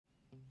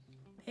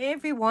Hey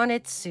everyone,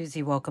 it's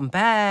Susie. Welcome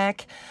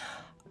back.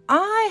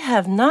 I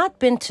have not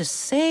been to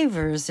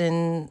Savers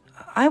in,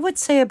 I would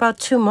say, about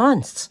 2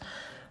 months.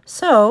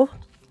 So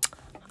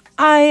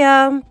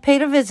I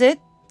paid a visit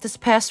this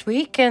past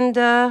week, and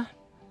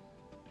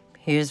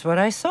here's what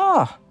I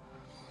saw.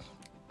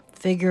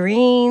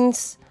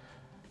 Figurines,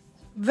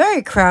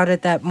 very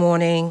crowded that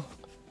morning,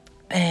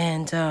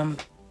 and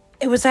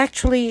it was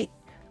actually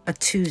a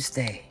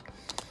Tuesday.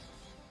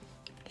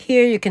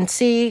 Here you can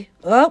see,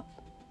 oh,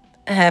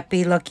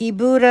 Happy Lucky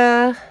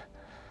Buddha.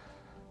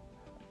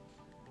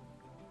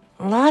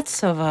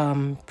 Lots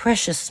of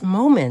precious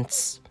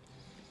moments.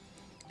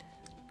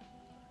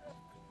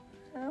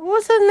 It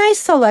was a nice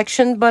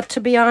selection, but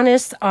to be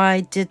honest,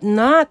 I did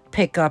not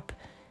pick up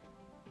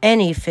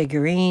any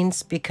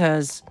figurines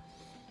because,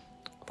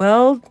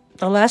 well,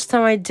 the last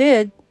time I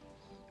did,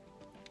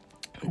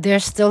 they're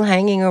still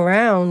hanging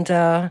around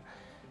on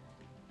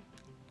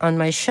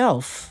my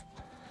shelf.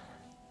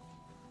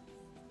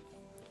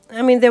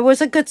 I mean, there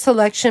was a good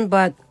selection,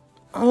 but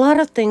a lot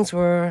of things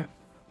were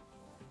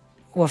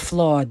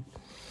flawed.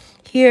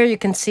 Here you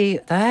can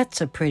see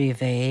that's a pretty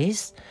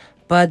vase.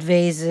 Bud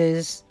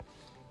vases.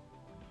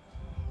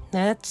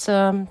 That's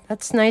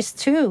nice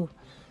too.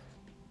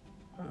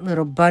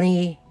 Little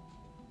bunny.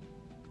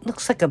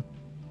 Looks like a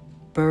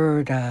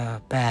bird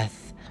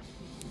bath.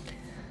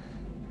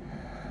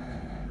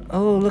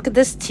 Oh, look at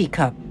this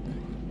teacup.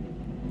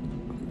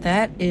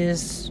 That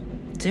is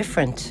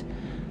different.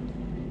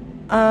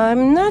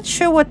 I'm not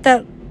sure what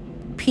that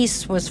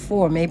piece was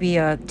for. Maybe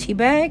a tea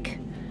bag?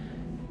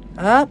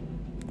 Oh,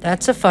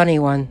 that's a funny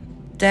one.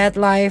 Dad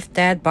life,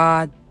 dad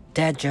bod,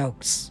 dad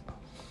jokes.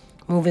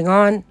 Moving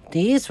on.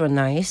 These were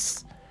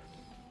nice.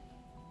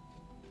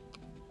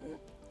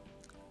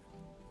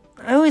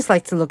 I always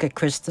like to look at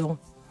crystal.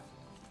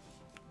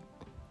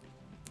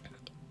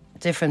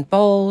 Different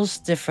bowls,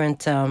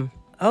 different,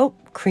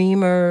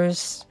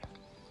 creamers.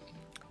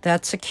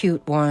 That's a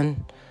cute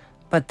one.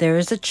 But there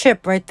is a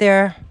chip right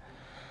there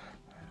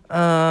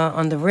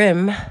on the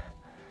rim.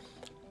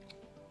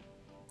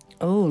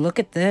 Oh, look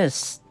at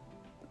this.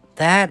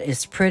 That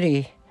is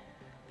pretty.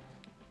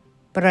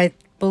 But I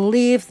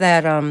believe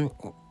that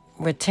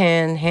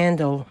rattan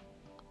handle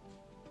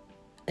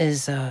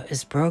is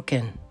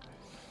broken.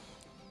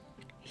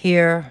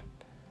 Here,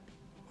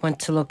 went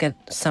to look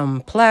at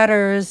some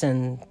platters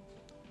and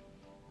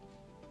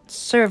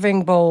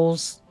serving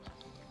bowls,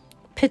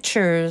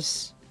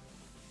 pitchers,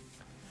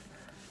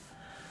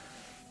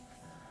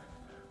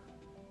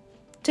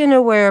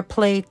 dinnerware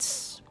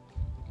plates.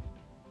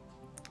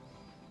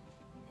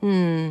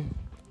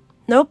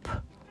 Nope.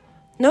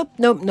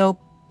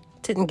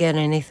 Didn't get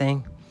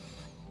anything.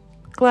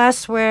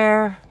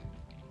 Glassware.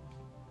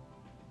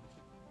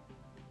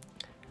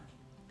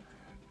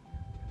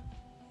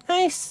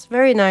 Nice,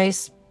 very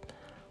nice.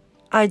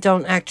 I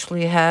don't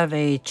actually have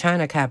a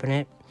china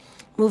cabinet.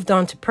 Moved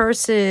on to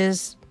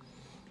purses.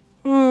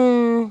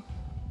 No.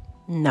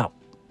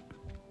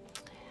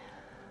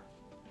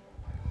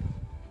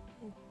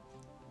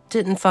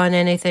 Didn't find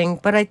anything,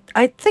 but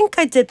I think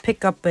I did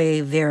pick up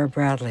a Vera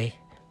Bradley,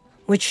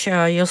 which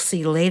you'll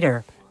see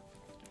later.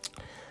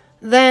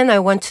 Then I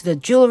went to the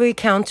jewelry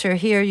counter.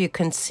 Here you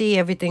can see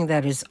everything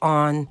that is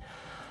on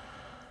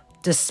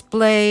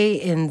display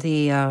in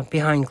the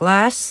behind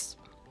glass.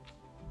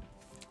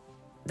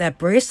 That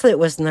bracelet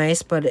was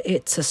nice, but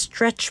it's a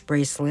stretch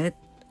bracelet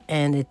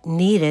and it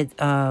needed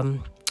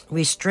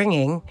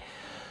restringing.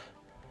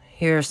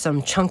 Here are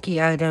some chunky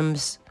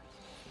items.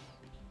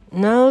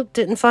 No,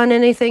 didn't find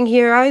anything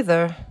here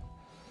either.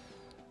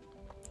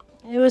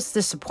 It was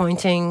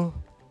disappointing.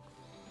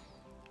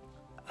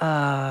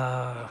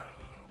 No,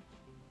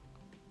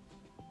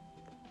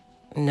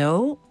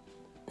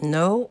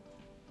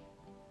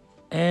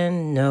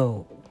 and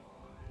no.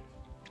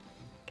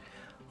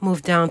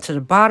 Move down to the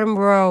bottom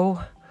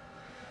row.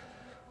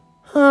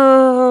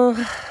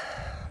 Oh,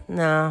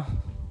 no.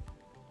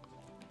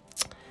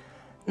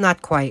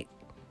 Not quite.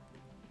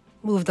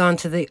 Moved on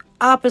to the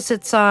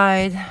opposite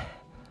side.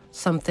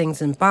 Some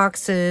things in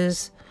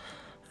boxes.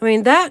 I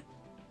mean, that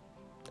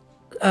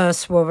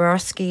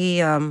Swarovski,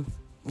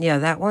 yeah,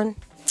 that one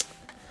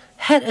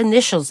had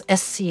initials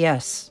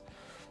SCS.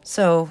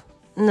 So,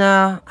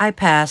 no, I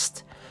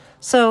passed.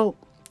 So,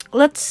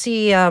 let's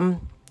see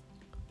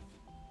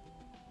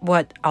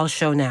what I'll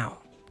show now.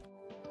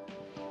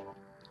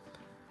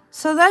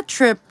 So that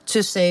trip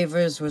to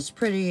Savers was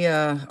pretty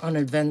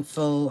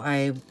uneventful.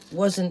 I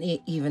wasn't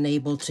even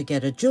able to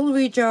get a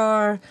jewelry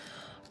jar.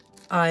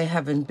 I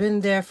haven't been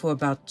there for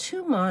about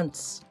 2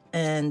 months,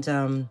 and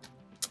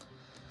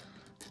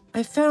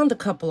I found a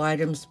couple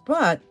items,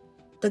 but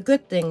the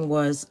good thing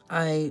was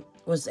I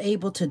was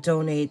able to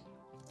donate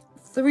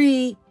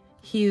 3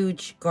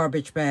 huge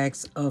garbage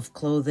bags of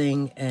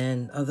clothing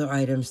and other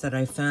items that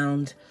I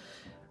found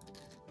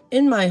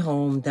in my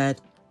home that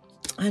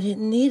I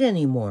didn't need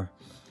anymore.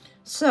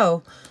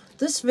 So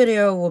this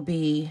video will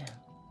be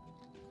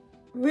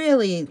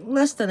really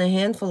less than a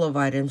handful of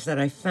items that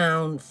I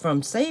found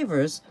from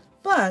Savers,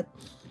 but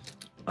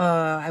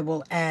I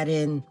will add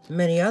in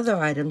many other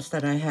items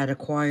that I had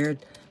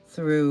acquired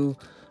through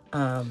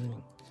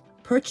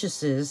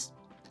purchases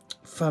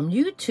from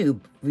YouTube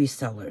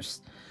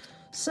resellers.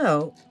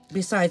 So,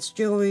 besides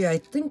jewelry, I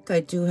think I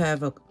do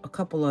have a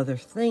couple other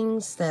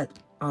things that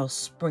I'll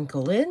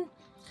sprinkle in.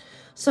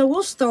 So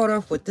we'll start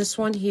off with this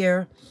one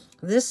here.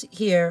 This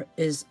here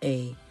is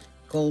a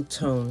gold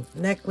tone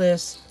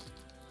necklace.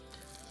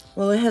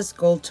 Well, it has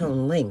gold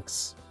tone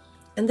links.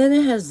 And then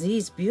it has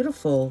these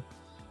beautiful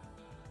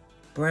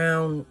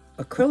brown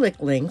acrylic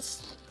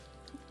links.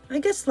 I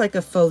guess like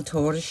a faux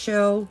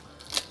tortoiseshell.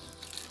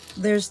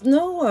 There's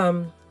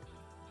no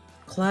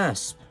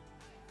clasp.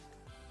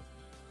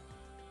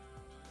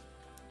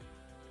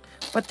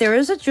 But there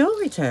is a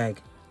jewelry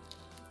tag.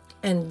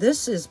 And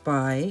this is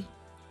by,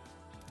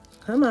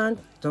 come on,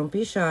 don't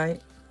be shy,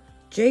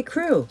 J.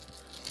 Crew.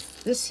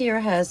 This here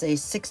has a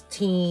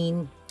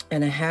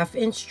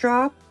 16.5-inch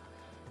drop.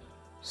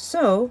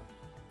 So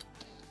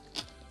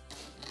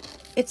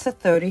it's a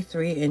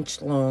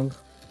 33-inch long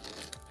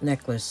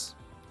necklace.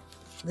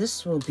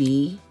 This will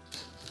be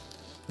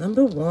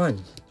number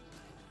 1,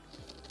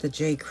 the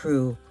J.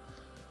 Crew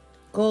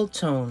gold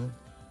tone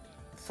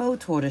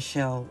faux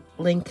tortoiseshell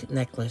link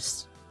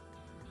necklace.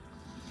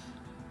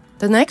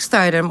 The next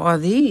item are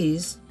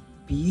these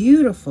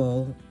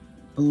beautiful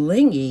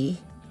blingy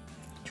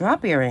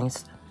drop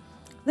earrings.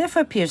 They're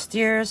for pierced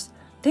ears.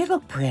 They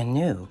look brand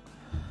new.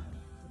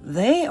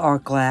 They are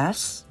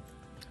glass,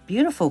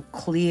 beautiful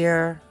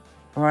clear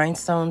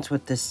rhinestones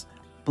with this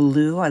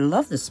blue. I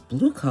love this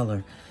blue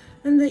color.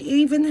 And it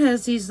even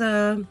has these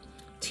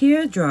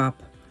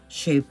teardrop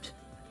shaped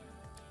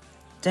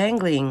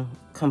dangling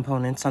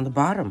components on the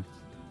bottom.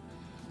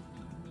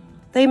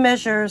 They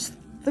measure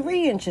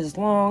 3 inches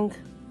long.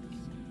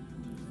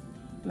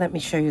 Let me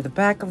show you the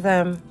back of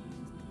them.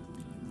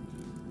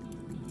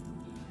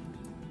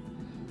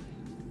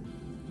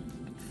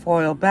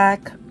 Foil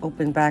back,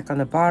 open back on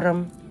the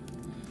bottom.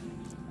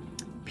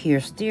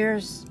 Pierced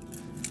ears.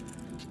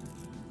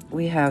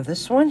 We have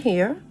this one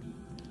here.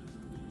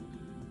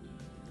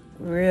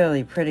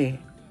 Really pretty.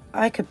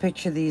 I could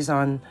picture these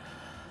on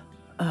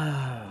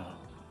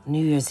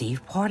New Year's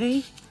Eve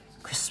party,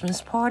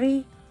 Christmas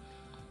party.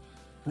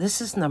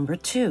 This is number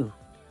 2.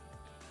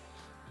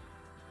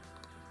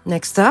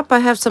 Next up, I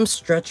have some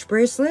stretch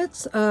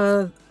bracelets.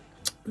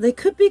 They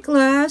could be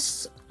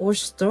glass or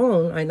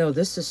stone. I know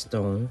this is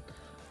stone.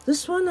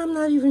 This one, I'm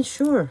not even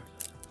sure.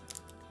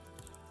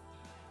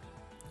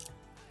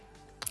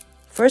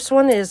 First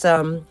one is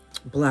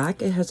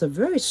black. It has a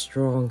very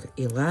strong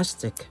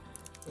elastic.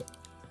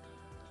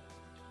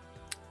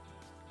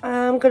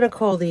 I'm going to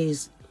call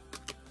these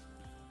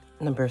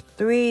number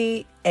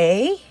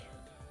 3A.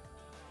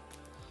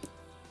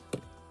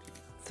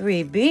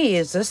 3B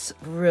is this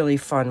really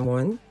fun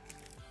one.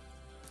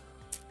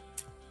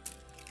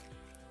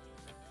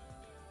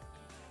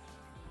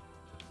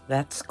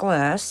 That's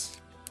glass.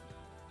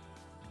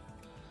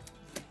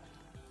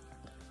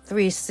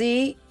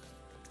 3C,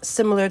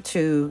 similar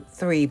to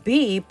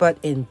 3B, but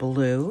in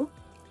blue.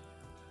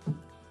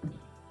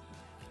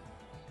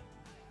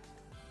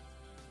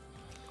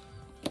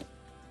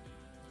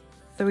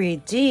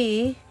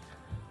 .3D,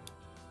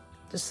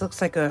 this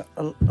looks like a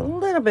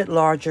little bit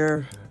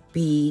larger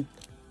bead.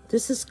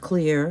 This is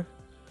clear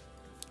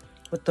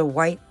with the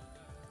white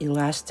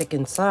elastic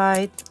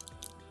inside.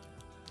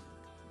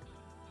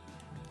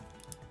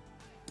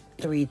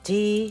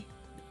 3D.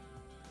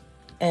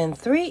 And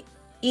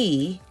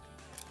 3E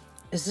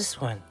is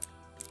this one.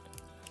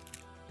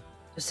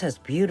 This has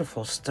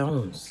beautiful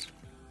stones.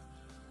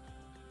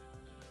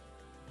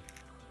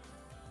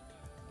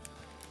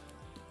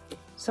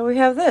 So we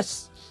have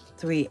this,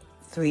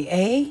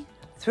 3A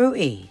through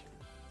E.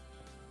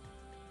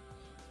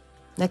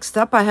 Next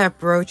up, I have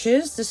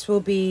brooches. This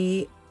will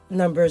be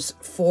numbers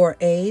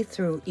 4A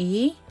through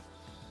E.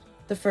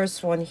 The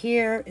first one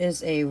here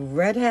is a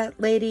Red Hat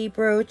Lady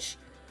brooch.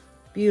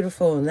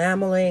 Beautiful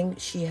enameling.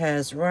 She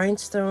has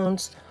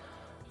rhinestones,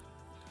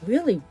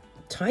 really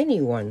tiny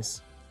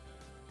ones,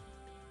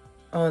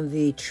 on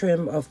the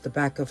trim of the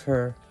back of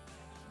her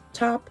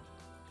top.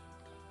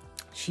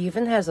 She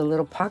even has a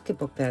little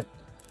pocketbook that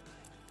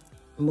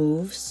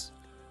moves.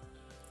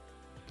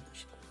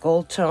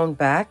 Gold tone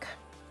back.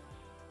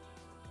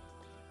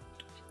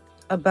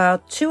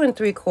 About 2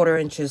 3/4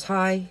 inches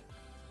high.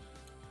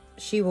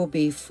 She will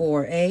be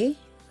 4A.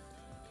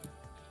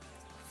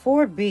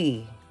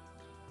 4B.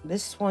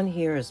 This one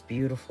here is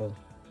beautiful.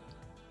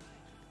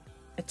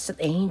 It's an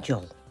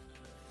angel.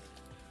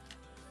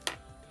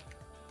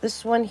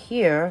 This one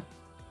here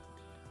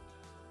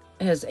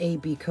has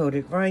AB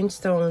coated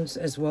rhinestones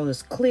as well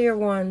as clear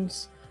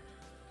ones.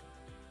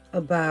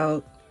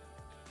 About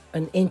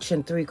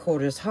 1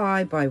 3/4 inches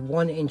high by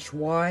 1 inch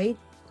wide.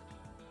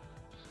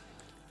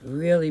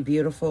 Really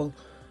beautiful.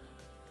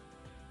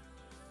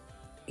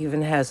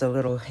 Even has a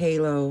little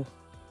halo.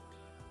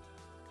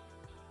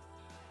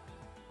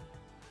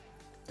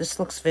 This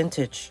looks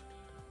vintage.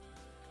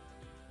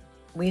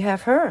 We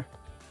have her,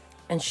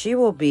 and she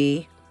will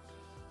be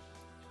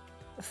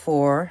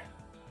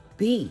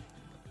 4B.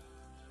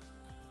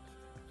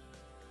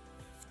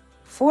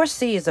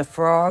 4C is a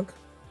frog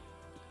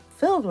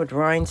filled with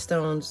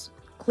rhinestones,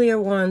 clear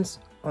ones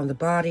on the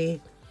body,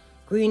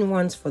 green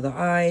ones for the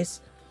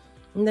eyes,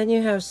 and then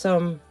you have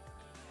some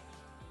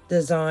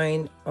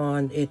design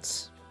on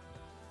its,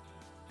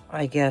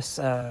 I guess,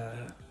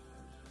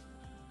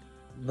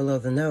 below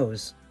the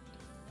nose.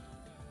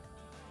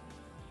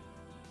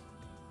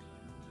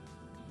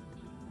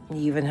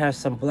 You even have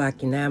some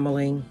black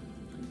enameling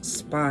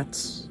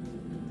spots.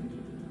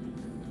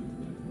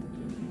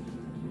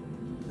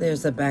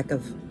 There's the back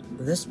of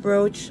this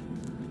brooch.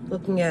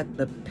 Looking at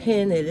the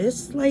pin, it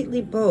is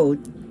slightly bowed.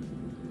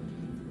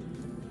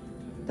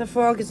 The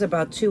frog is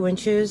about 2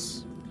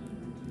 inches.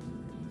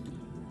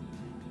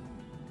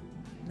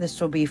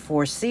 This will be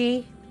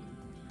 4C.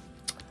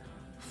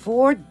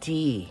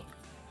 4D.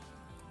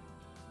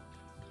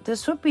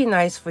 This would be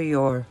nice for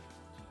your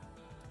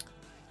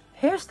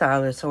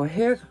hairstylist or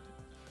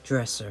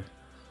hairdresser.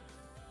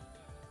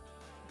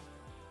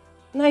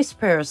 Nice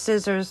pair of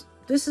scissors.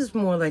 This is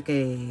more like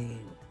a,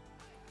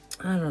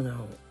 I don't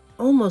know,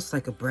 almost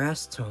like a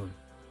brass tone.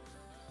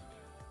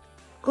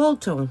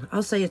 Gold tone.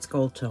 I'll say it's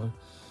gold tone.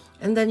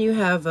 And then you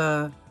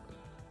have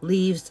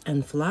leaves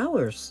and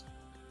flowers.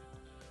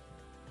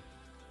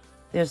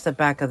 There's the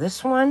back of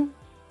this one.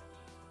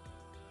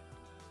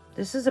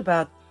 This is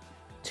about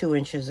 2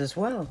 inches as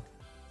well.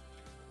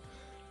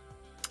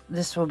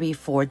 This will be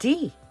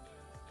 4D.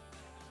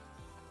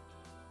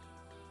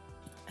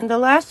 And the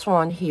last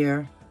one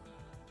here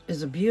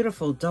is a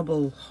beautiful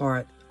double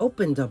heart,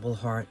 open double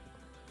heart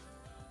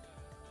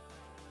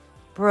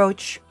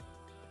brooch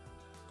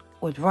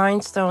with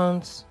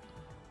rhinestones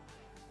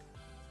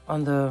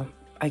on the,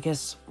 I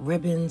guess,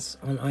 ribbons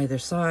on either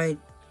side.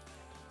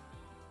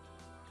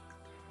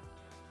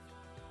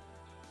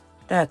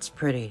 That's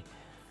pretty.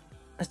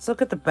 Let's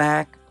look at the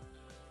back.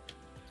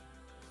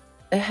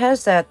 It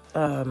has that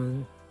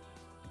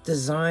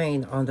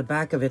design on the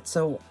back of it,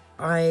 so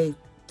I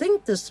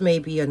think this may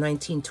be a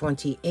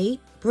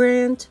 1928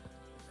 brand.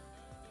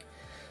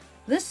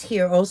 This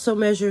here also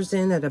measures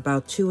in at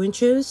about 2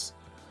 inches.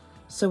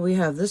 So we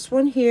have this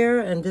one here,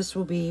 and this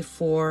will be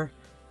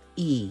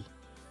 4E.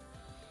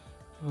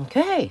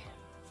 Okay,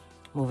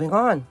 moving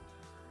on.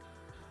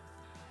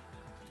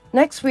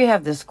 Next we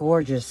have this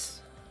gorgeous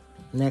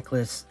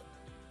necklace.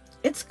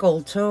 It's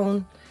gold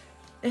tone.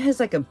 It has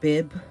like a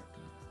bib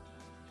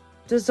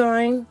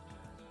design.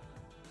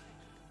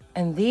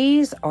 And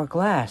these are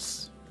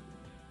glass.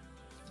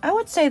 I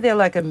would say they're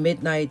like a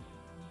midnight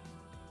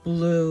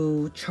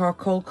blue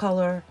charcoal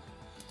color.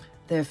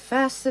 They're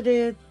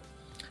faceted.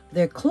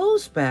 They're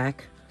closed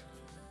back.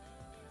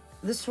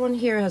 This one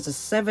here has a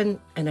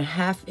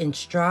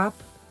 7.5-inch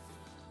drop,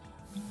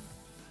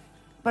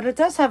 but it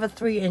does have a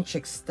 3-inch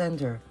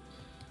extender.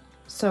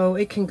 So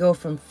it can go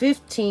from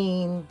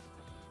 15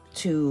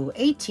 to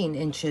 18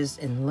 inches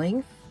in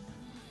length.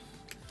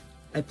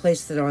 I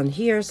placed it on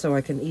here so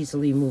I can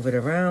easily move it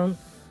around.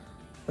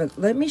 But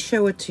let me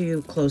show it to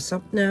you close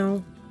up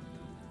now.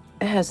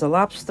 It has a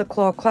lobster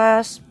claw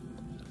clasp.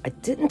 I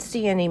didn't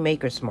see any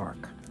maker's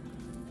mark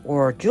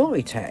or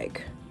jewelry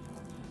tag.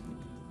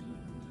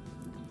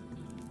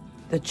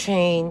 The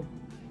chain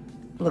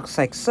looks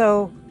like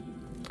so.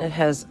 It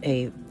has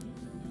a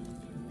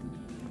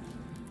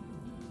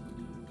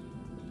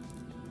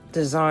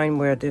design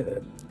where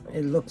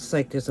it looks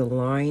like there's a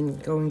line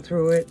going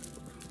through it.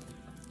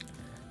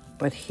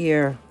 But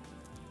here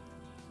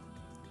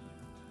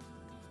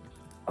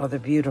are the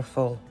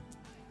beautiful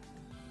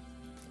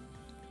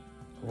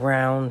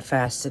round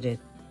faceted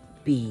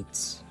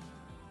beads.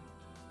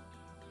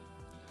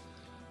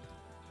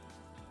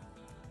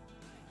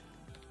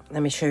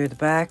 Let me show you the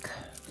back.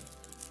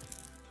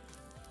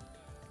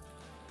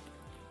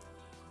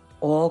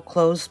 All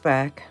closed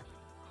back,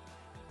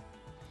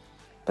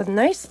 but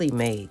nicely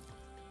made.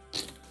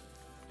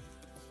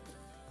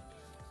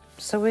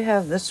 So we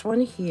have this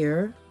one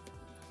here,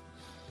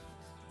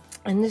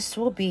 and this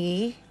will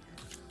be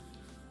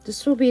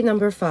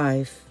number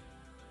 5.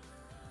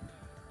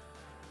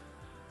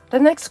 The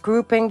next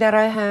grouping that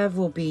I have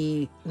will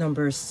be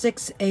numbers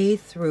 6A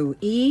through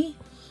E.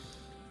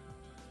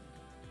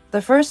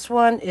 The first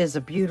one is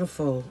a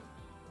beautiful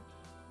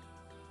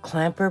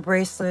clamper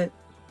bracelet.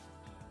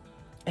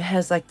 It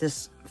has like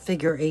this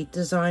figure 8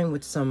 design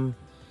with some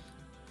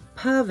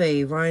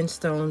pave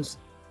rhinestones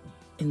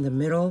in the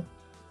middle.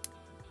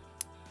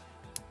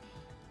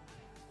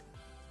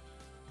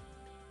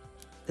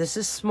 This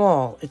is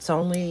small. It's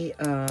only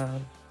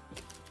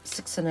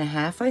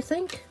 6.5, I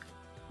think.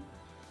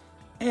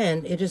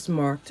 And it is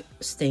marked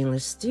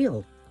stainless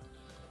steel.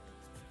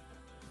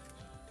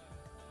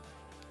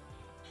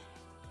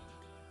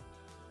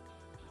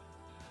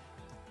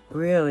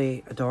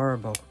 Really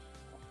adorable.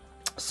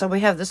 So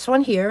we have this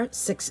one here,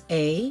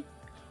 6A.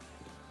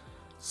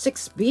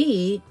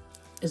 6B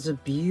is a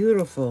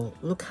beautiful,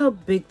 look how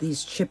big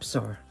these chips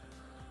are.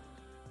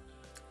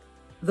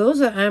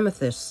 Those are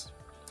amethysts,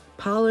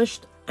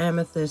 polished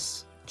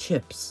amethyst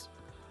chips.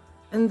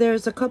 And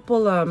there's a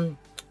couple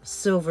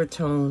silver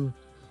tone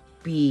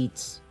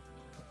beads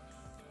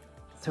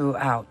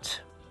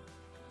throughout.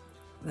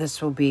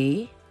 This will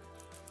be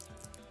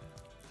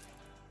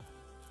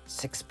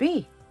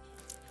 6B.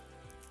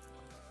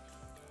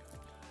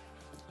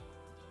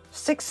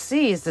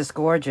 6C is this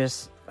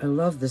gorgeous. I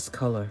love this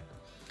color.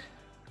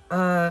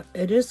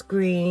 It is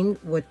green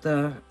with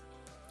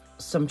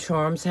some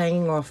charms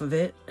hanging off of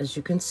it, as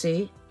you can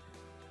see.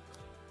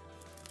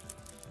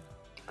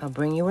 I'll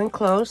bring you in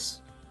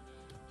close.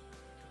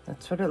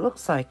 That's what it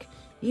looks like.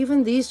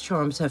 Even these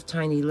charms have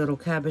tiny little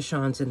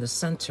cabochons in the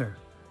center.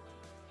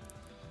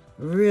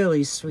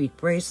 Really sweet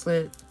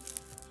bracelet.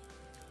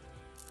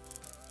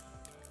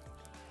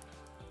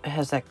 It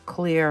has that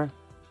clear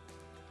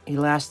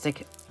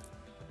elastic.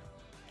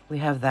 We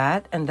have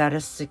that, and that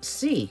is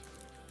 6C.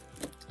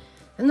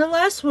 And the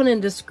last one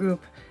in this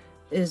group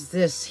is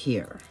this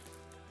here.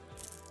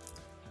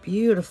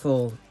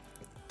 Beautiful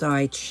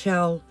dyed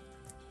shell.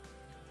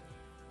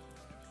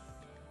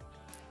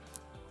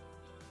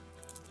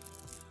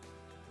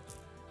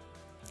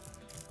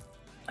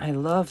 I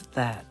love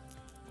that.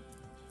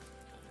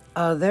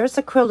 There's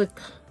acrylic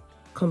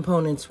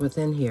components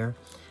within here.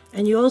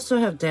 And you also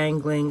have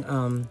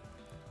dangling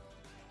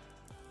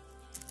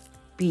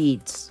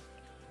beads.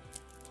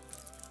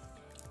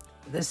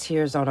 This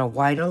here is on a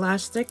white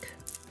elastic.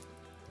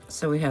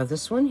 So we have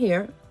this one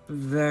here.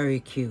 Very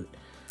cute.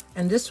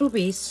 And this will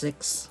be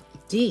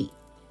 6D.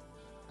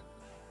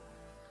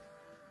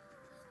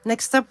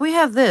 Next up we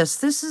have this.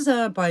 This is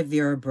by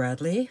Vera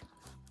Bradley.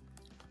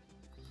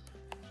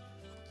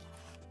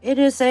 It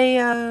is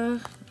a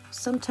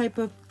some type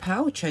of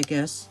pouch, I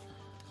guess,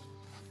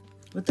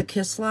 with the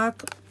kiss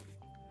lock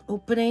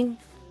opening.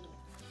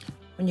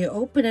 When you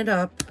open it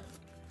up,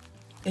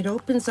 it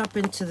opens up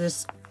into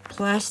this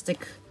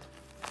plastic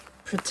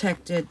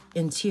protected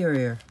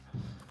interior.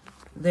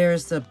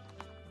 There's the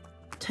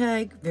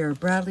tag, Vera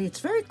Bradley. It's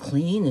very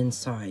clean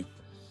inside.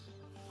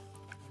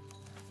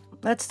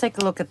 Let's take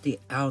a look at the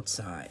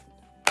outside.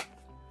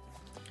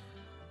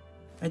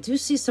 I do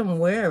see some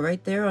wear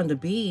right there on the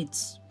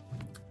beads.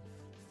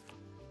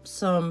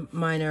 Some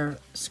minor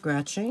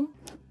scratching.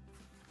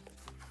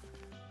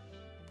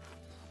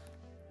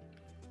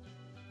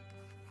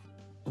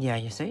 Yeah,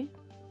 you see?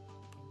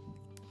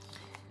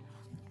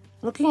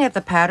 Looking at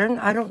the pattern,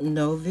 I don't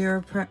know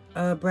Vera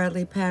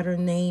Bradley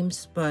pattern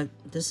names, but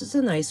this is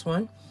a nice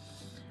one.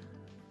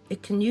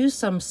 It can use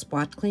some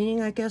spot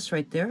cleaning, I guess,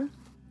 right there.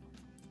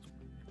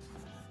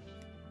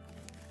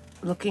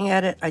 Looking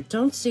at it, I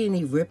don't see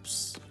any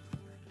rips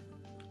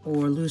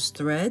or loose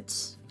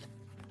threads.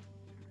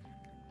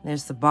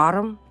 There's the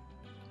bottom.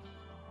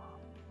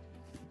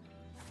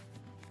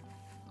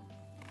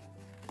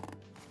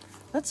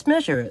 Let's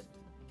measure it.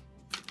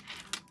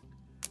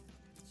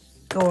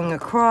 Going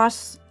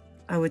across,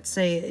 I would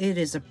say it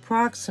is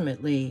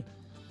approximately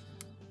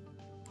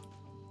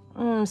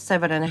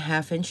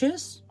 7.5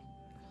 inches.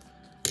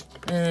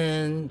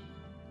 And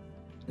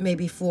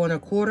maybe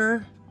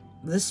 4.25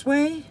 this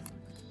way.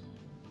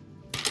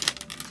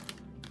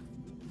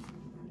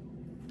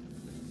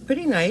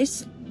 Pretty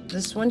nice.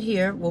 This one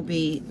here will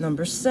be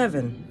number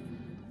 7.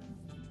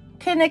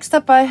 Okay, next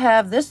up I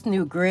have this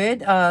new grid.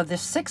 There's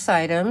 6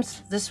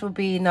 items. This will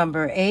be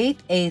number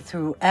 8, A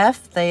through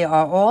F. They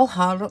are all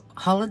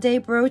holiday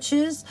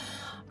brooches.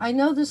 I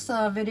know this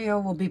video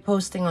will be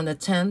posting on the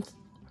 10th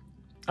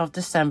of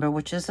December,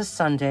 which is a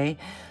Sunday.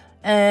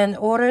 And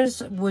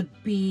orders would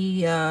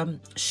be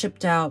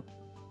shipped out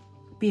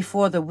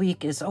before the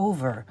week is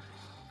over.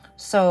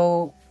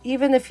 So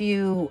even if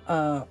you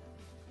are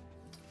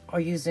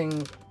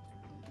using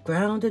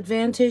Ground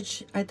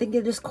Advantage, I think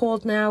it is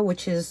called now,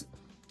 which is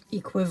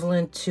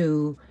equivalent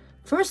to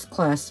first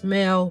class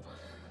mail,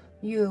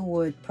 you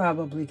would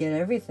probably get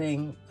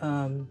everything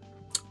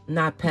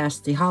not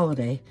past the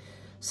holiday.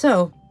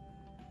 So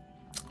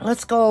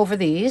let's go over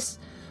these.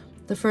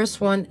 The first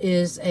one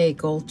is a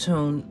gold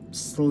tone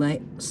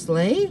sled.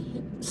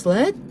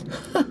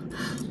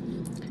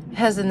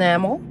 Has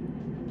enamel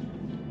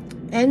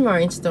and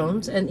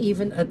rhinestones and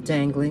even a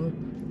dangling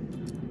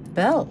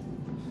bell.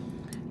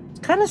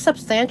 Kind of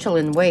substantial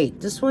in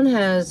weight. This one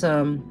has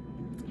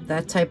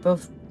that type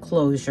of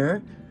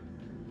closure.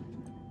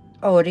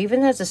 Oh, it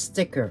even has a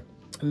sticker.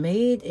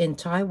 Made in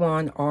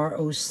Taiwan,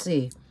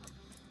 ROC.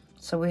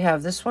 So we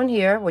have this one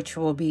here, which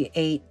will be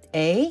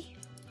 8A.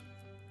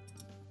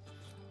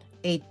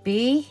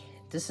 8B.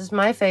 This is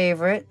my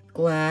favorite.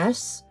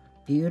 Glass.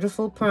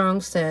 Beautiful prong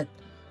set.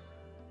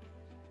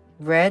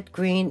 Red,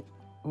 green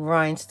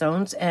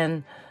rhinestones.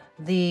 And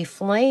the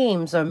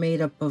flames are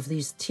made up of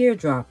these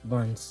teardrop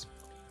ones.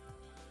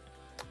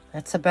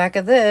 That's the back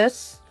of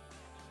this.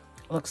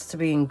 Looks to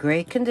be in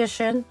great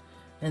condition.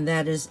 And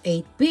that is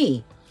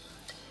 8B.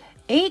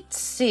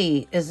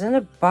 8C is in a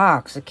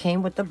box. It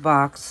came with the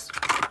box.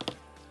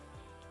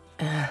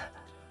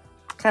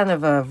 Kind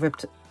of a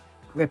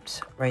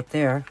ripped right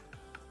there.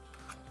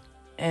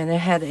 And it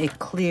had a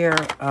clear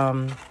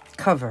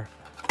cover.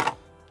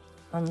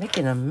 I'm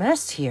making a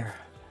mess here.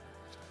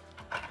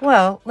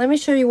 Well, let me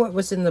show you what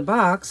was in the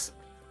box.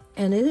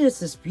 And it is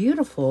this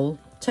beautiful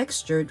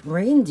textured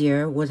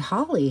reindeer with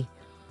holly.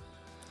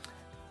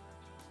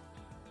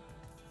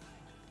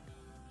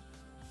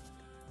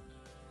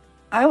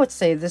 I would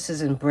say this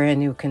is in brand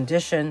new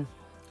condition.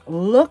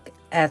 Look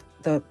at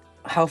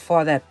how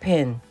far that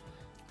pin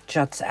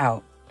juts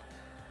out.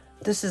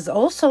 This is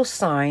also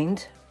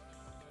signed.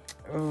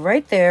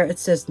 Right there, it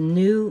says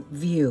New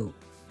View.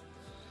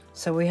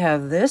 So we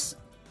have this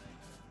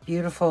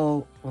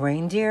beautiful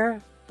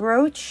reindeer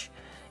brooch,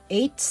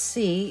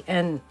 8C,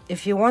 and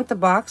if you want the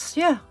box,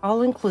 yeah,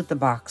 I'll include the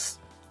box.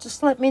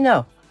 Just let me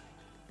know.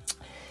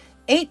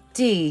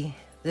 8D,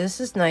 this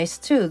is nice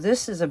too.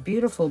 This is a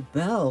beautiful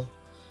bell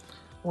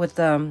with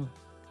a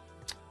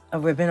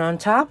ribbon on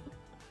top,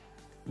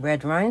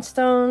 red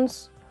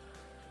rhinestones,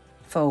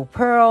 faux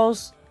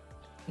pearls,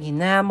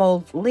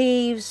 enameled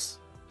leaves,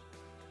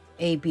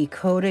 AB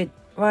coated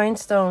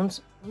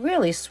rhinestones.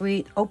 Really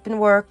sweet open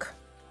work.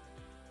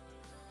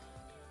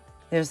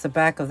 There's the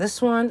back of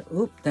this one.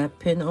 Oop, that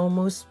pin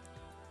almost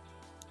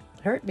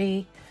hurt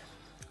me.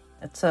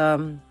 It's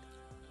a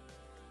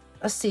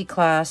C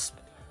clasp.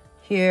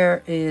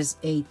 Here is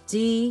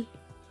 8D,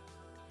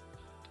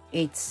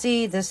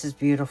 8C. This is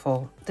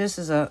beautiful. This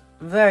is a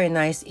very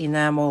nice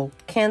enamel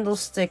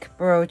candlestick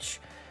brooch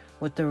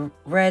with the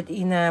red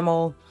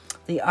enamel,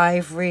 the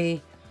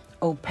ivory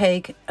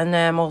opaque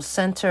enamel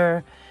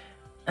center,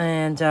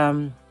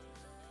 and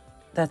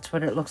that's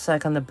what it looks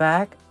like on the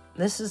back.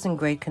 This is in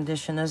great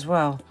condition as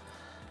well.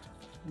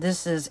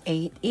 This is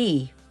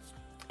 8E.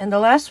 And the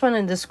last one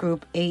in this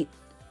group,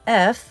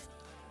 8F,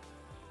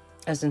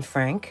 as in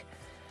Frank,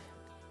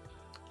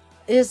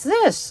 is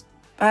this.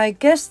 I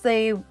guess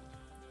they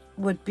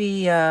would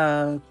be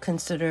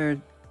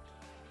considered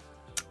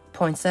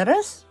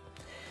poinsettias.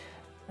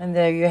 And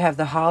there you have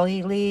the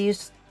holly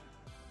leaves,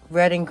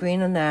 red and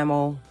green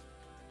enamel,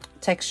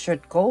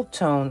 textured gold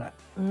tone,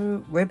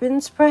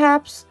 ribbons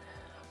perhaps.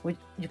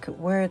 You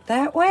could wear it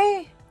that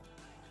way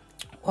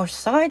or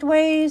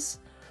sideways.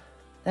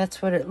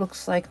 That's what it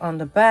looks like on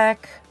the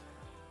back.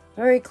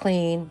 Very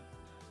clean.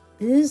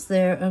 Is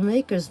there a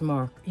maker's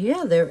mark?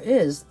 Yeah, there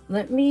is.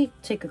 Let me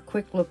take a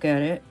quick look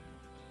at it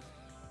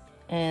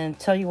and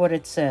tell you what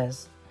it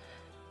says.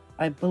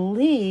 I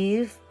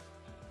believe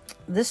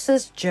this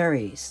says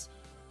Jerry's.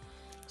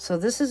 So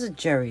this is a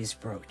Jerry's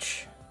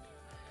brooch.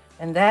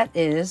 And that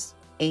is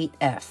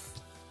 8F.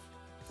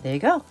 There you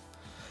go.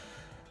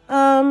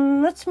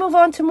 Let's move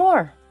on to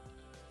more.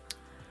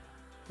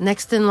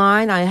 Next in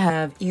line, I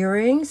have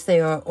earrings. They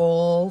are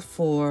all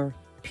for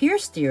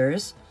pierced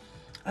ears.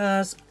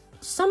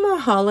 Some are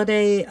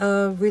holiday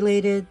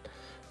related.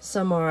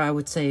 Some are, I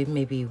would say,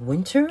 maybe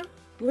winter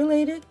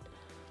related.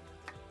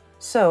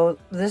 So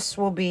this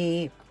will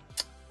be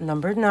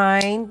number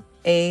 9,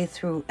 A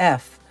through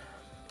F.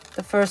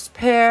 The first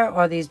pair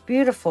are these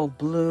beautiful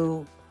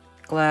blue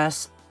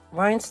glass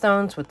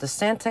rhinestones with the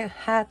Santa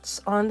hats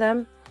on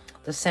them.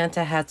 The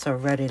Santa hats are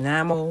red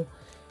enamel.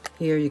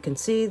 Here you can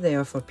see they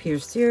are for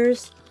pierced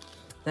ears.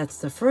 That's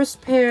the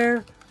first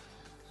pair,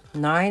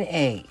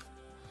 9A.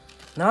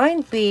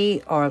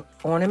 9B are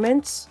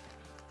ornaments,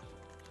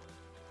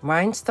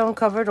 rhinestone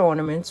covered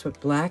ornaments with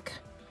black,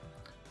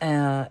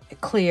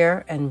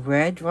 clear and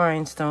red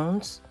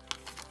rhinestones.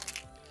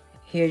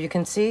 Here you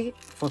can see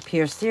for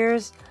pierced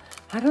ears.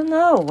 I don't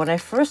know, when I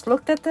first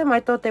looked at them, I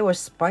thought they were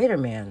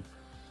Spider-Man.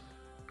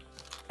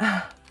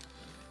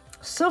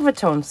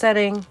 Silvertone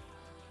setting,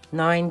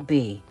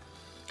 9B.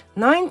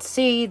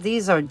 9C,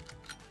 these are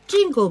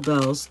jingle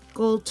bells,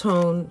 gold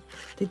tone.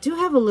 They do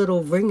have a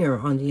little ringer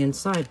on the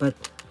inside, but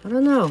I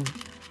don't know.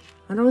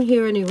 I don't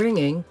hear any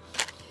ringing.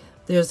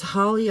 There's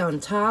holly on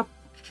top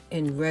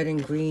in red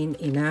and green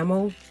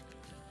enamel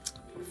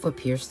for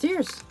pierced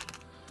ears.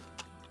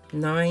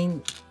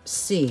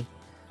 9C.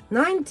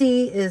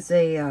 9D is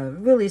a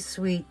really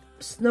sweet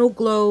snow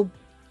globe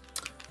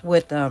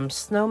with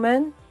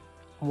snowmen,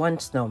 one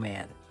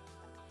snowman.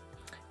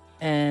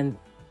 And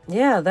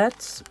yeah,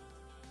 that's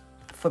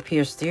for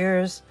pierced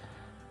ears.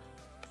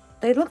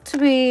 They look to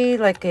be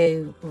like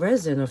a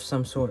resin of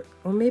some sort,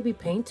 or maybe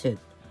painted.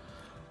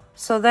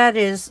 So that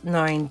is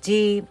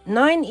 9D.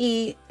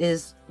 9E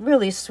is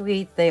really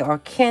sweet. They are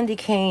candy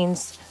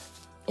canes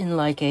in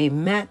like a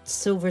matte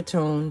silver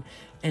tone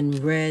and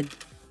red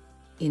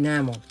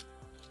enamel.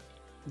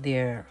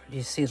 There,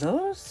 you see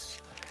those?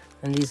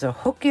 And these are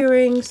hook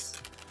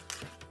earrings.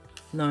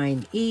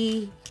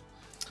 9E.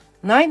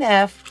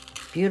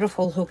 9F,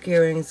 beautiful hook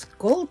earrings,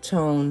 gold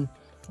tone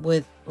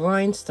with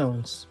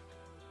rhinestones.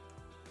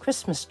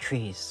 Christmas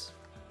trees.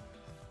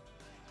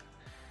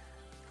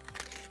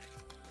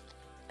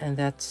 And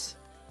that's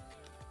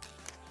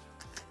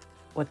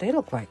what they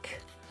look like.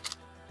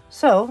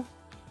 So,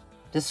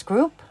 this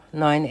group,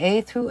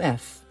 9A through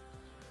F.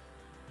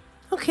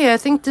 Okay, I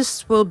think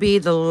this will be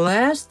the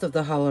last of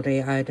the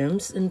holiday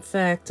items. In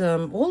fact,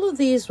 all of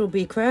these will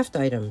be craft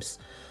items.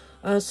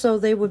 So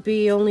they would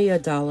be only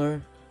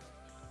 $1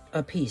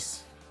 a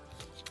piece.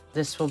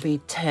 This will be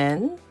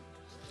 10,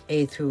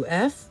 A through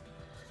F.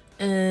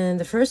 And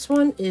the first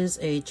one is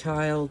a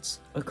child's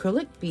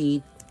acrylic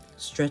bead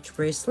stretch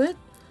bracelet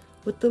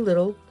with the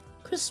little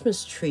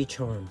Christmas tree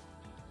charm.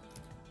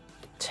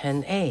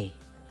 10A.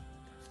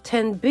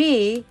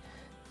 10B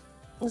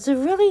is a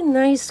really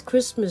nice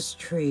Christmas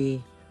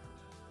tree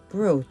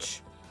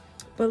brooch.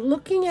 But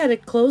looking at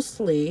it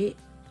closely,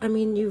 I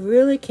mean, you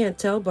really can't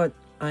tell, but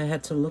I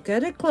had to look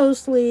at it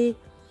closely.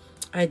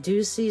 I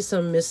do see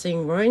some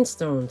missing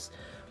rhinestones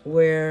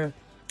where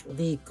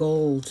the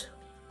gold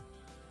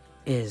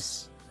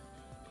is.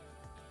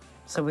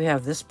 So we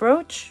have this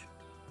brooch,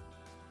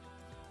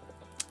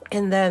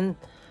 and then,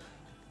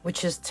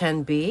 which is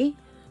 10B.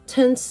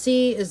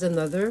 10C is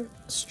another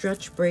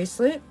stretch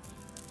bracelet,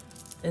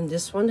 and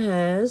this one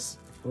has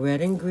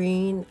red and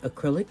green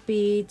acrylic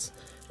beads,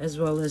 as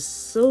well as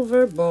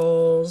silver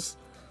balls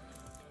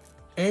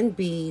and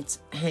beads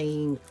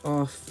hanging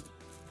off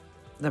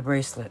the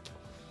bracelet.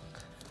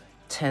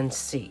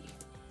 10C.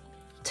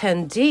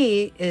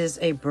 10D is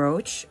a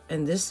brooch,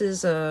 and this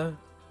is a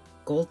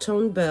gold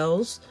tone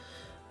bells,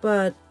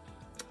 but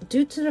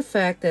due to the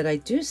fact that I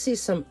do see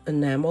some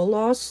enamel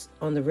loss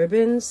on the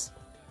ribbons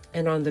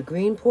and on the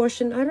green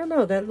portion, I don't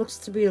know, that looks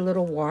to be a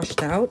little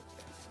washed out.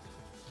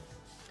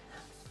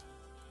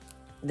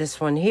 This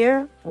one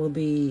here will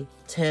be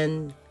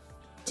 10D.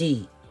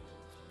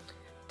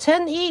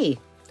 10E,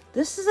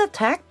 this is a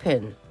tack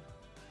pin.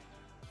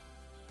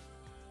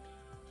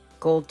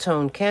 Gold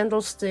tone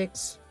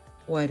candlesticks,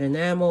 white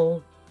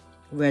enamel,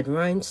 red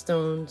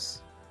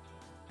rhinestones,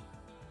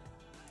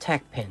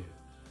 tack pin.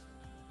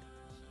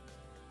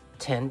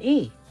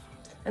 10E.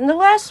 And the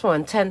last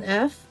one,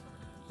 10F,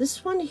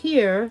 this one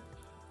here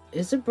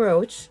is a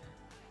brooch.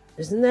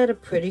 Isn't that a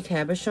pretty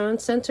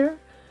cabochon center?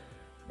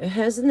 It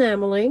has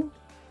enameling.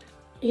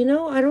 You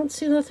know, I don't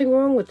see nothing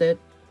wrong with it.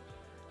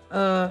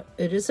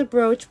 It is a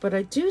brooch, but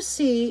I do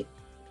see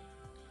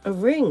a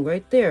ring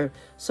right there.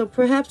 So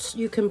perhaps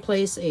you can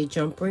place a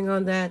jump ring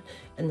on that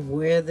and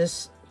wear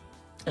this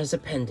as a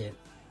pendant.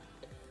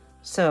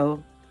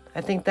 So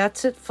I think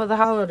that's it for the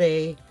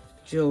holiday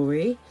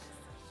jewelry.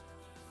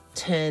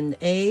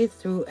 10A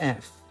through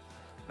F.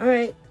 All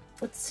right,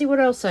 let's see what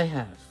else I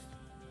have.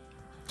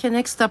 Okay,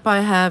 next up I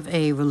have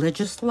a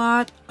religious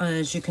lot.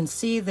 As you can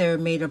see, they're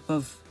made up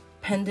of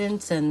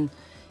pendants, and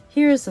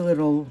here's a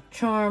little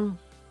charm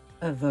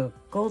of a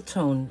gold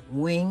tone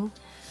wing.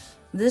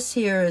 This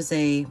here is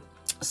a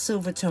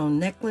silver tone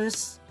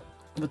necklace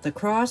with the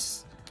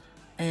cross,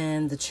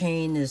 and the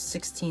chain is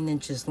 16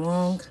 inches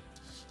long.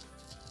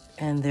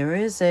 And there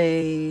is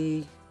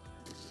a,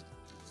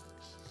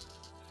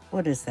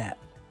 what is that?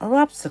 A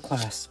lobster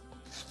clasp.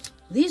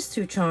 These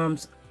two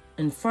charms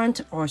in front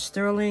are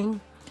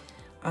sterling.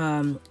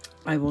 I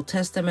will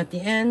test them at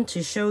the end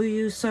to show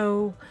you.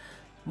 So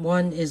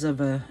one is of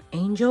an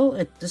angel.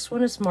 This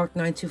one is marked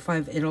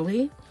 925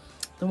 Italy.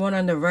 The one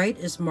on the right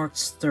is marked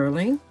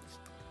sterling.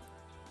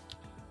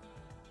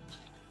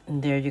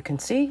 And there you can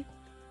see.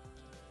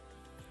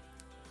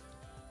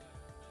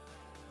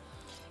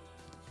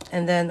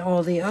 And then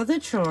all the other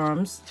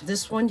charms,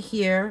 this one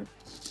here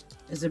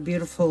is a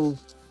beautiful,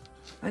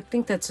 I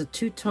think that's a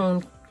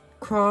two-tone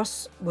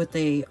cross with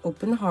a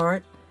open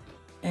heart,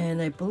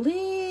 and I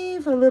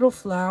believe a little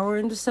flower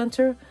in the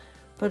center,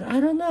 but I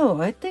don't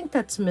know. I think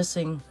that's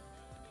missing.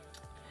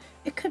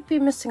 It could be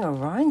missing a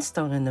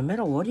rhinestone in the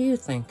middle. What do you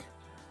think?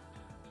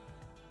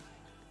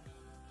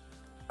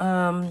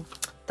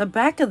 The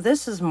back of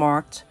this is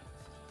marked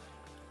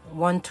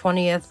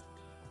 1/20th,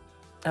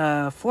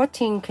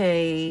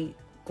 14K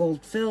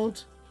gold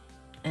filled,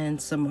 and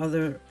some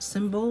other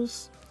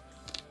symbols.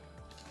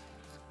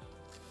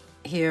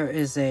 Here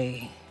is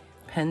a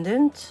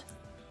pendant,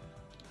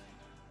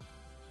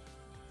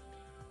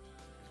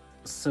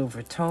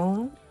 silver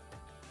tone,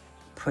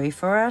 Pray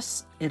For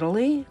Us,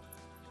 Italy.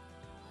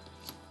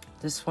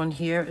 This one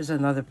here is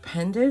another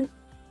pendant.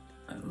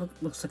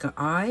 Looks like an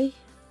eye.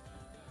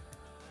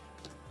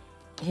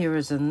 Here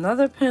is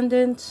another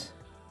pendant.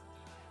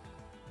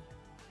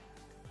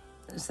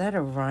 Is that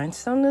a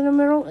rhinestone in the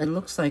middle? It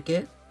looks like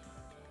it.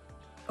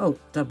 Oh,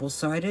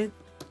 double-sided.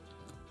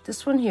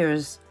 This one here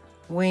is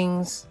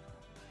wings,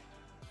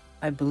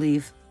 I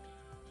believe,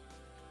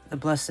 the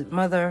Blessed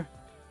Mother.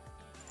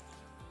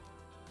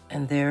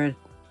 And there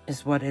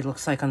is what it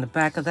looks like on the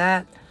back of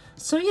that.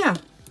 So yeah,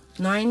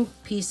 9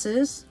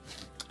 pieces,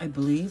 I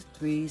believe.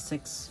 3,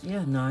 6,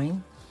 yeah,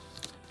 9.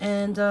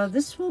 And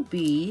this will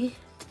be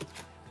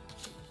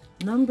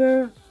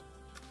number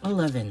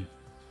 11.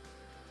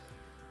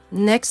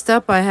 Next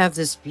up, I have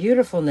this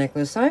beautiful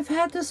necklace. I've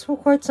had this for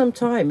quite some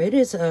time. It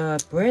is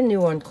brand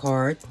new on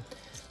card.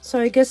 So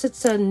I guess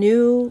it's a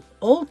new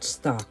old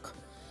stock.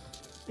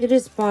 It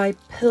is by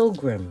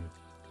Pilgrim.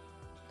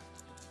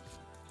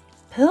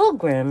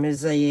 Pilgrim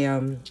is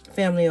a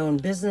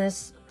family-owned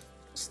business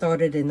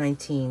started in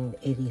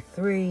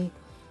 1983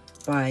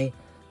 by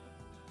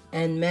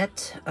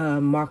Annette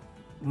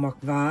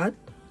Markvad.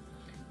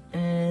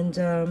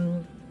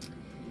 And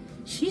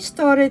she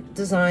started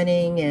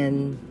designing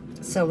and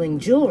selling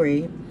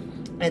jewelry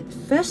at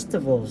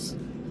festivals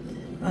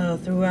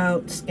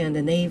throughout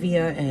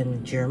Scandinavia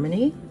and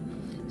Germany.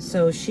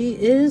 So she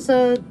is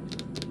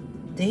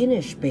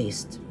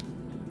Danish-based.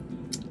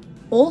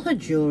 All her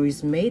jewelry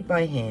is made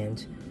by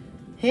hand,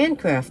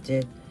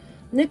 handcrafted,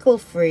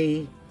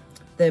 nickel-free.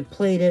 They're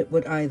plated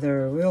with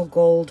either real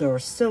gold or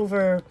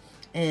silver,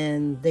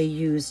 and they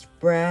used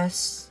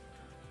brass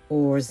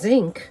or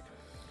zinc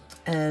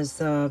as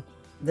the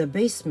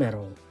base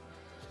metal.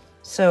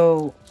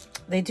 So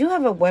they do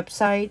have a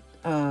website.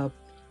 I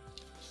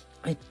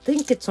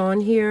think it's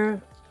on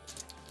here.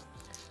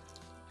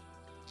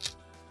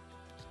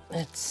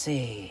 Let's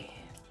see.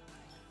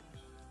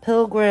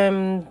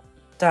 Pilgrim.dk.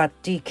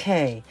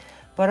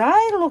 But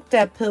I looked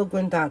at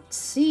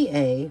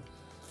pilgrim.ca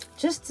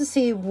just to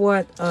see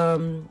what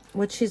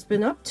she's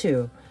been up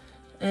to.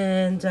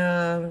 And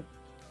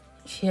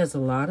she has a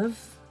lot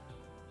of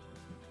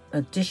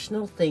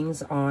additional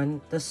things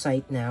on the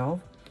site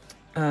now,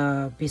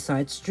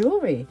 besides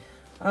jewelry.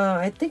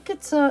 I think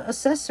it's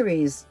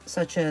accessories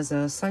such as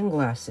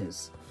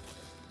sunglasses.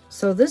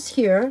 So this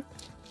here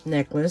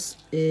necklace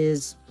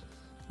is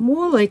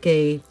more like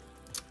a,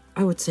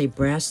 I would say,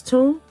 brass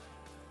tone,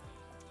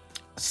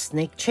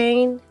 snake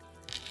chain.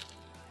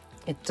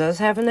 It does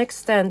have an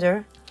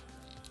extender,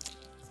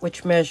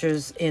 which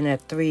measures in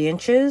at 3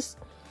 inches.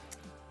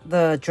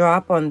 The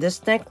drop on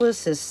this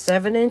necklace is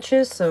 7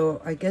 inches,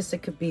 so I guess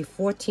it could be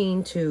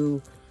 14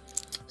 to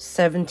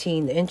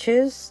 17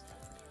 inches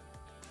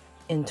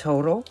in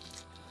total.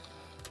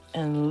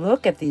 And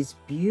look at these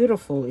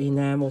beautiful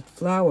enameled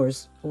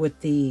flowers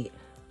with the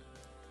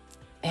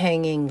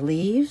hanging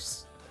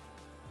leaves.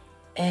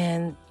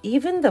 And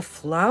even the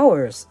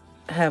flowers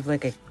have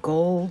like a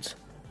gold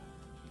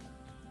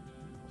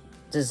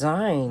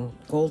design,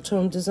 gold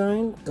tone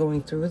design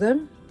going through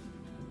them.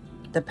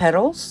 The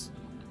petals.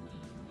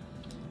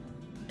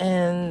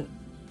 And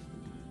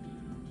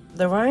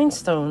the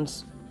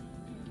rhinestones,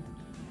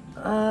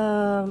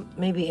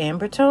 maybe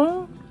amber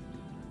tone.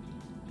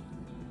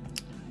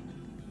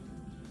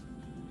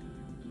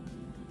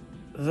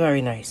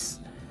 Very nice.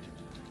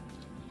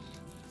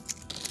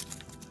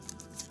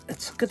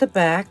 Let's look at the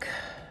back.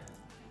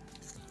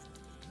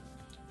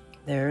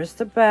 There's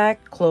the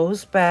back,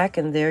 closed back,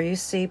 and there you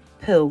see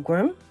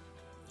Pilgrim.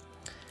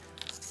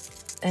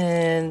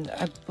 And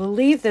I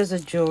believe there's a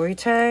jewelry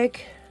tag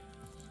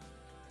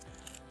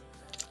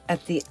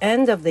at the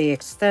end of the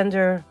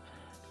extender,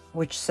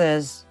 which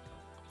says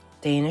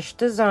Danish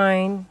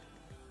design.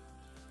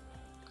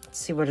 Let's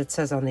see what it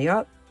says on the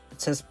up. It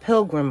says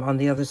Pilgrim on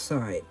the other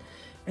side.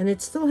 And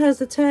it still has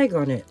the tag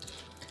on it.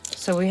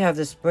 So we have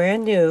this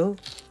brand new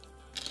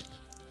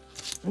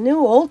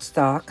old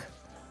stock,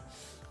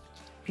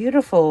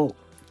 beautiful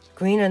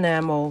green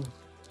enamel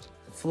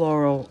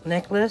floral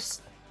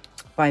necklace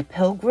by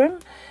Pilgrim.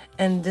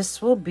 And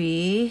this will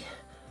be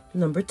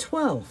number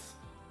 12.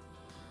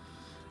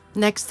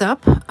 Next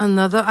up,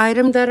 another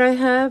item that I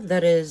have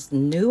that is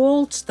new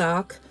old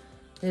stock.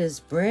 It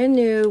is brand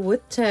new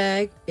with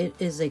tag. It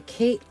is a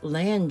Kate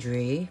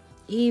Landry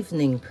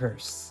evening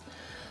purse.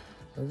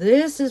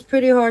 This is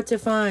pretty hard to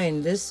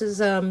find. This is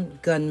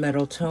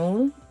gunmetal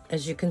tone.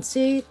 As you can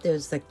see,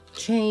 there's the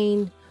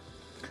chain.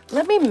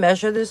 Let me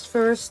measure this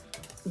first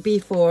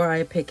before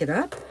I pick it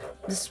up.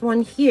 This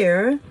one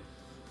here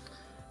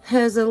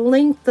has a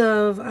length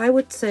of, I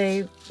would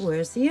say,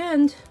 where's the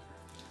end?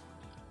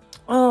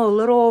 Oh, a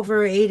little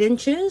over 8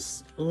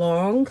 inches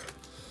long.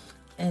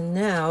 And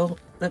now,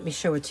 let me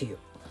show it to you.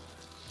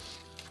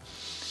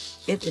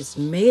 It is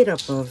made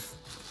up of,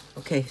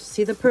 okay,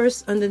 see the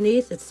purse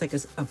underneath? It's like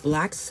a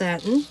black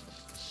satin.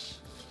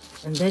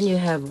 And then you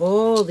have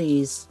all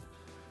these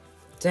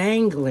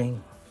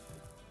dangling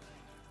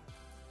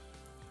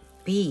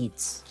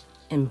beads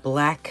in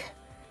black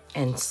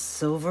and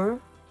silver.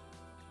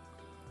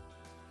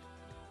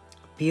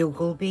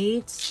 Bugle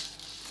beads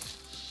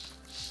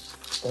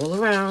all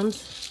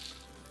around.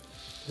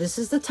 This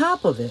is the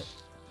top of it.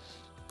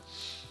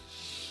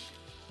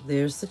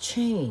 There's the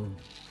chain.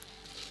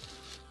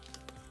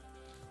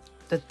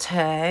 The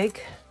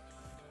tag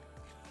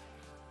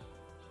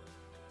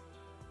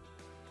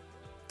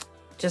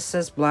just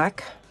says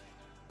black.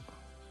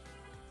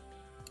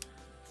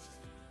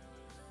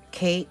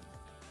 Kate,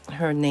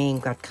 her name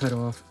got cut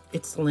off.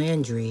 It's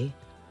Landry.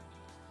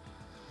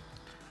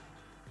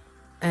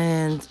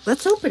 And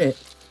let's open it.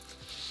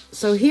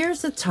 So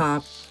here's the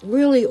top,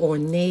 really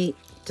ornate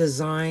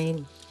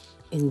design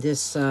in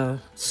this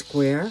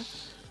square.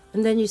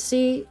 And then you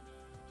see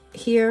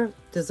here,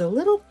 there's a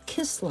little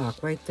kiss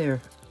lock right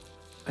there,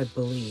 I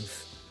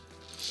believe.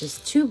 There's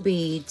 2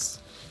 beads.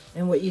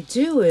 And what you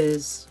do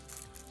is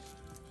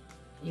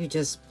you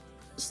just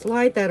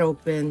slide that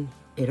open.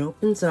 It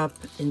opens up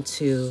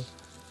into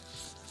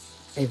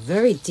a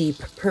very deep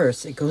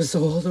purse. It goes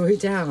all the way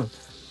down.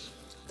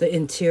 The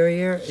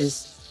interior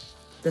is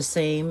the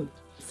same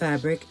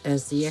fabric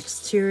as the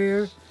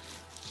exterior.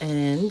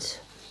 And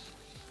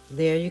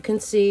there you can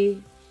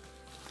see,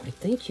 I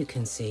think you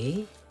can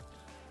see,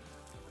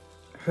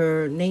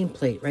 her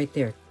nameplate right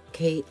there,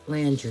 Kate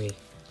Landry.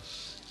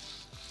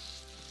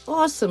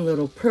 Awesome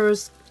little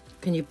purse.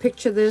 Can you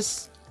picture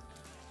this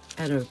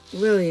at a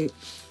really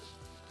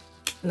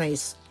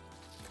nice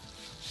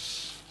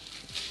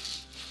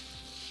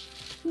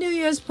New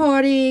Year's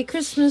party,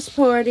 Christmas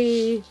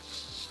party,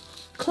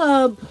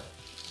 club?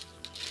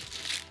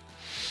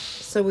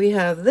 So we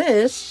have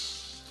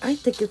this. I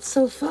think it's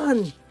so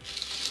fun.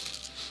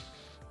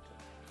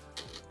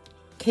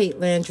 Kate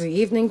Landry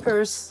evening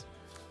purse.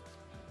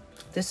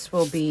 This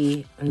will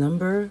be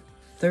number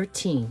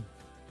 13.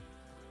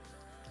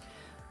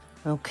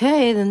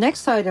 Okay, the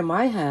next item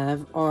I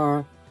have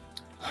are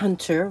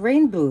Hunter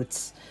rain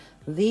boots.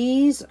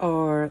 These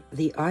are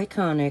the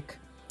iconic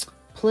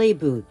play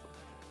boot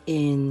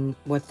in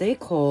what they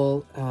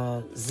call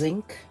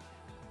zinc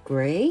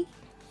gray.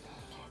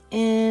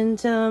 And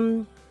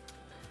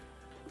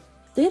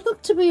they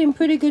look to be in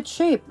pretty good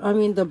shape. I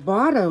mean, the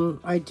bottom,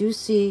 I do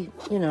see,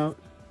 you know,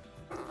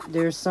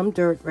 there's some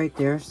dirt right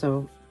there.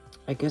 So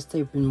I guess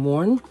they've been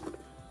worn.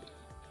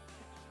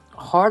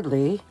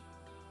 Hardly.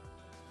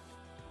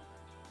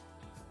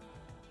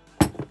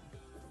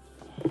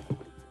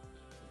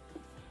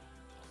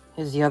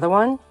 Here's the other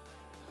one.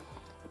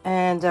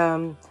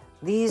 And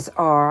these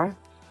are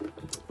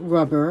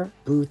rubber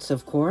boots,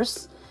 of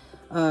course.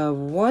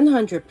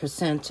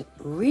 100%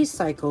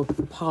 recycled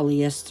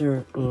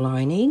polyester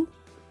lining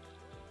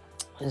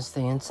is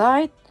the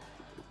inside.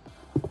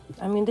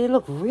 I mean, they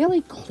look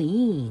really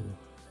clean.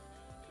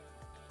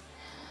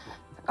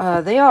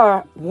 They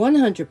are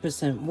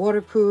 100%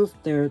 waterproof.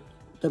 They're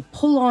the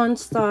pull-on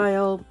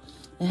style.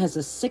 It has a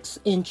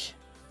 6-inch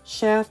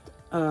shaft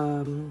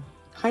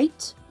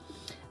height.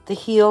 The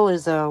heel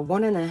is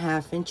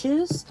 1.5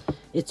 inches.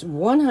 It's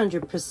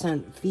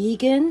 100%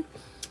 vegan.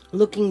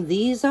 Looking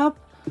these up,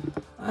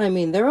 I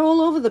mean, they're all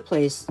over the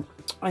place.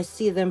 I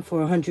see them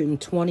for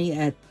 $120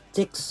 at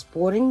Dick's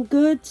Sporting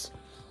Goods.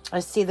 I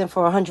see them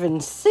for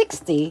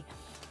 $160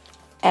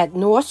 at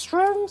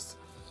Nordstrom's.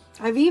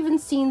 I've even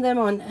seen them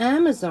on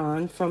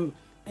Amazon from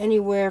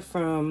anywhere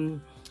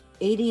from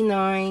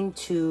 $89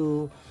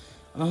 to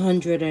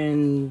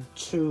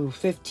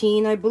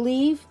 $115, I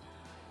believe.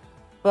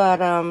 But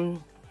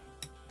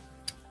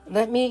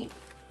let me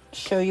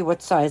show you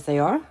what size they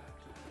are.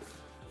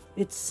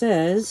 It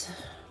says,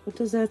 what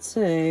does that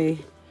say?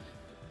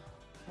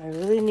 I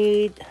really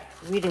need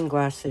reading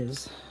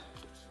glasses.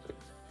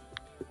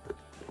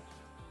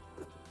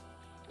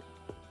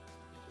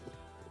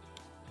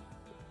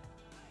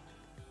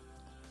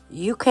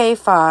 UK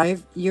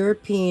 5,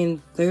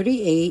 European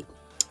 38,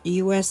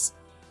 US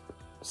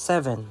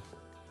 7.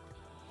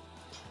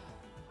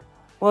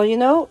 Well, you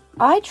know,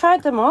 I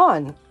tried them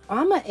on.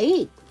 I'm an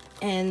 8,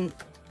 and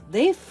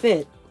they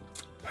fit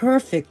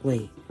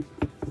perfectly.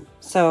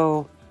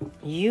 So,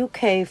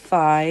 UK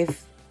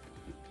 5,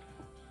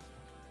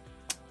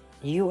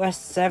 US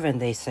 7,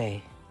 they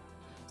say.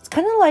 It's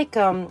kind of like,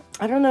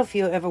 I don't know if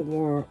you ever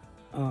wore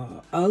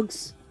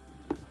Uggs.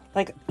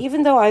 Like,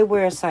 even though I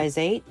wear a size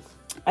 8,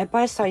 I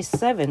buy size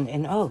 7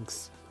 in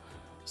Uggs.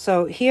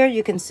 So here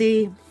you can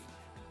see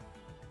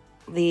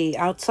the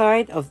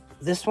outside of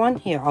this one.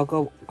 Here,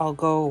 I'll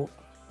go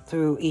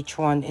through each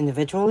one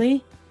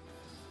individually.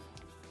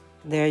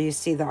 There you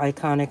see the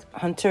iconic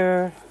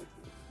Hunter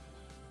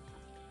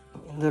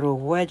little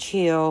wedge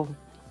heel.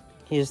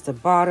 Here's the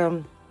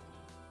bottom.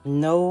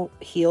 No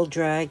heel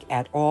drag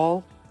at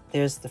all.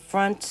 There's the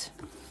front.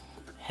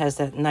 Has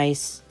that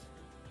nice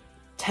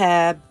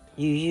tab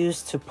you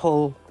use to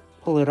pull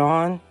it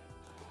on.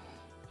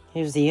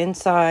 Here's the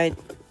inside.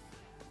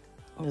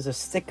 There's a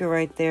sticker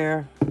right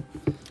there.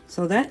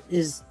 So that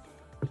is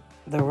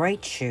the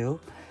right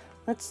shoe.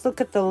 Let's look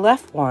at the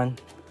left one.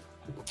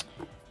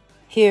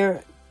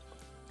 Here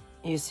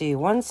you see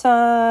one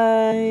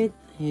side.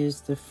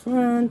 Here's the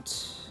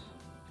front.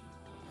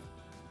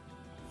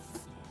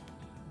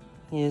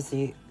 Here's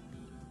the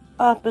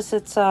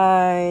opposite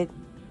side.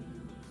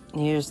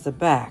 Here's the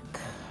back.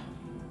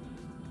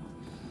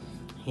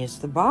 Here's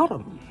the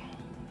bottom.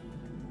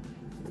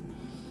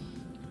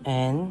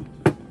 And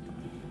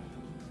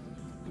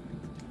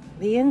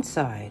the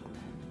inside.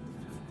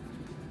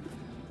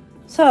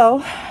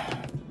 So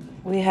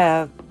we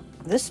have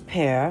this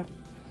pair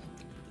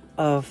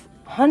of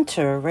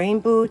Hunter rain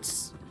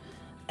boots,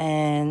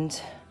 and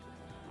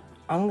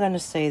I'm gonna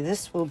say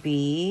this will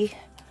be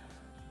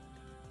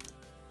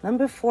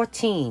number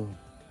 14.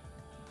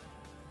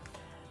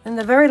 And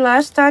the very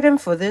last item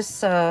for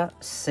this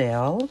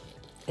sale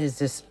is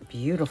this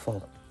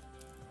beautiful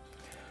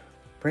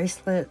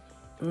bracelet.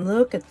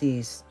 Look at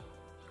these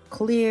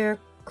clear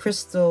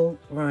crystal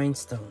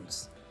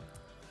rhinestones.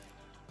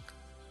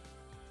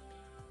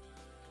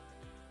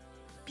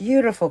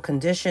 Beautiful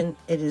condition.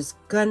 It is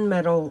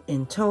gunmetal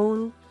in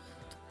tone.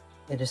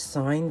 It is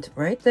signed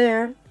right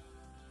there,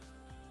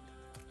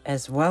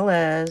 as well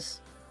as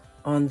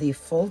on the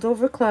fold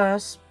over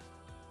clasp.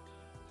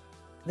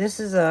 This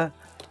is a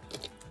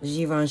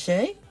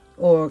Givenchy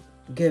or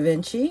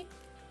Givenchy,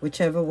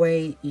 whichever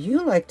way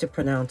you like to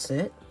pronounce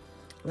it.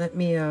 Let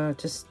me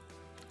just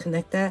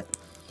connect that.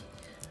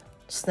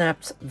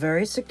 Snaps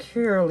very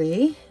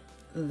securely.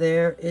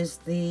 There is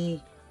the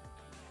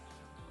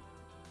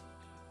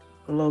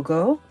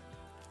logo.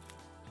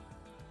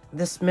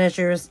 This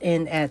measures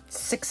in at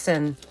 6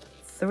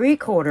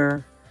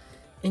 3/4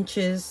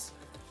 inches,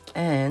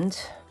 and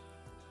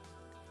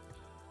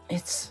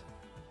it's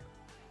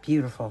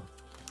beautiful.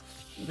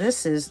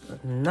 This is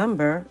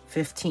number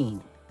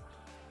 15.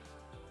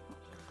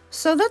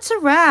 So that's a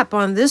wrap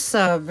on this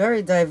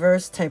very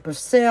diverse type of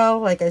sale.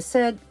 Like I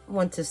said,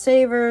 went to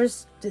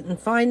Savers, didn't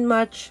find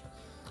much.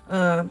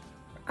 I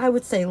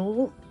would say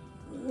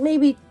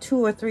maybe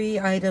 2 or 3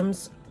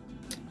 items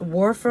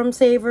were from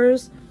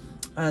Savers.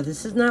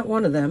 This is not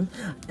one of them.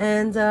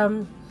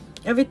 And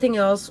everything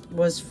else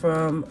was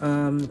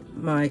from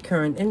my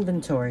current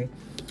inventory.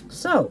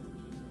 So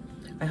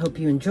I hope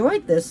you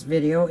enjoyed this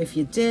video. If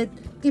you did,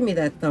 give me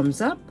that thumbs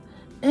up.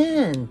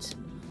 And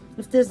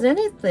if there's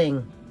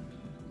anything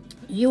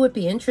you would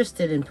be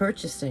interested in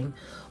purchasing,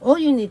 all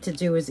you need to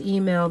do is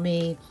email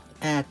me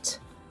at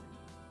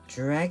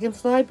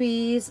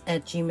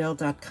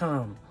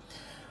dragonflybeez@gmail.com.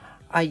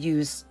 I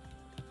use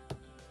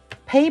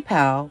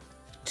PayPal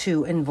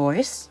to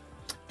invoice,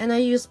 and I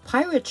use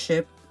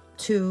PirateShip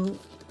to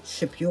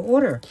ship your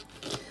order.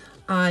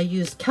 I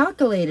use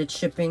calculated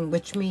shipping,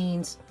 which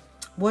means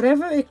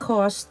whatever it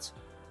costs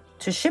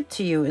to ship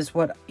to you is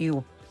what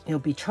you'll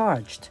be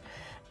charged.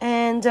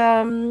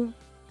 And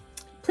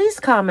please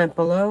comment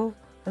below.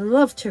 I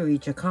love to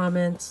read your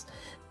comments.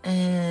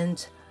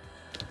 And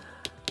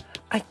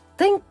I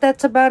think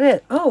that's about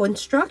it. Oh,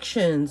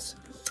 instructions.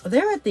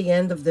 They're at the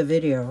end of the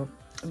video,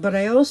 but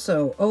I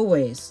also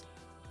always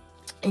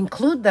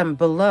include them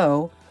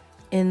below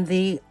in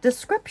the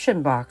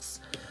description box.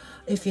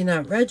 If you're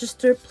not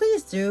registered,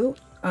 please do.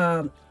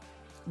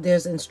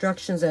 There's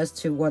instructions as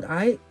to what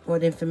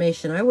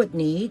information I would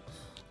need.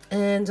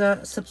 And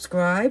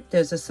subscribe.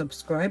 There's a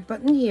subscribe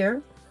button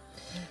here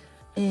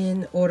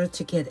in order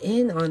to get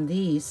in on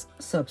these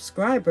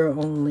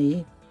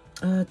subscriber-only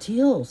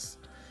deals.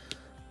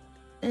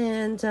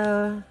 And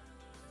I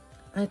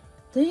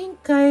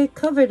think I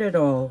covered it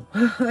all.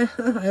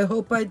 I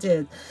hope I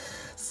did.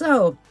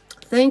 So,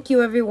 thank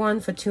you everyone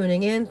for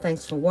tuning in.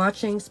 Thanks for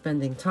watching,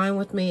 spending time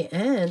with me,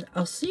 and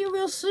I'll see you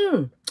real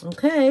soon.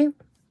 Okay,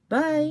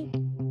 bye.